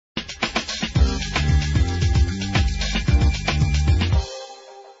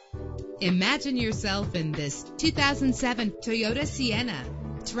Imagine yourself in this 2007 Toyota Sienna.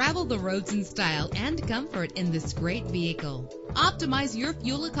 Travel the roads in style and comfort in this great vehicle. Optimize your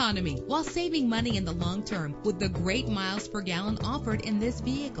fuel economy while saving money in the long term with the great miles per gallon offered in this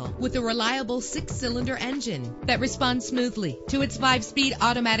vehicle. With a reliable 6-cylinder engine that responds smoothly to its 5-speed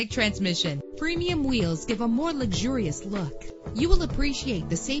automatic transmission. Premium wheels give a more luxurious look. You will appreciate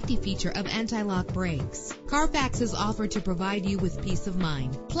the safety feature of anti-lock brakes. Carfax is offered to provide you with peace of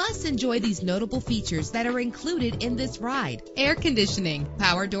mind. Plus, enjoy these notable features that are included in this ride: air conditioning,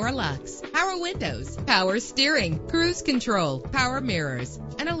 power door locks, power windows, power steering, cruise control, power mirrors,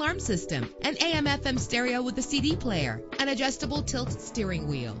 an alarm system, an AM/FM stereo with a CD player, an adjustable tilt steering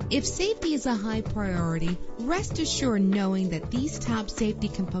wheel. If safety is a high priority, rest assured knowing that these top safety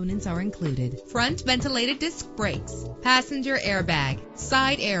components are included: front ventilated disc brakes, passenger airbag,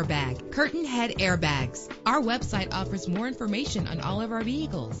 side airbag, curtain head airbags. Our website offers more information on all of our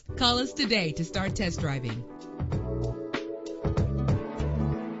vehicles. Call us today to start test driving.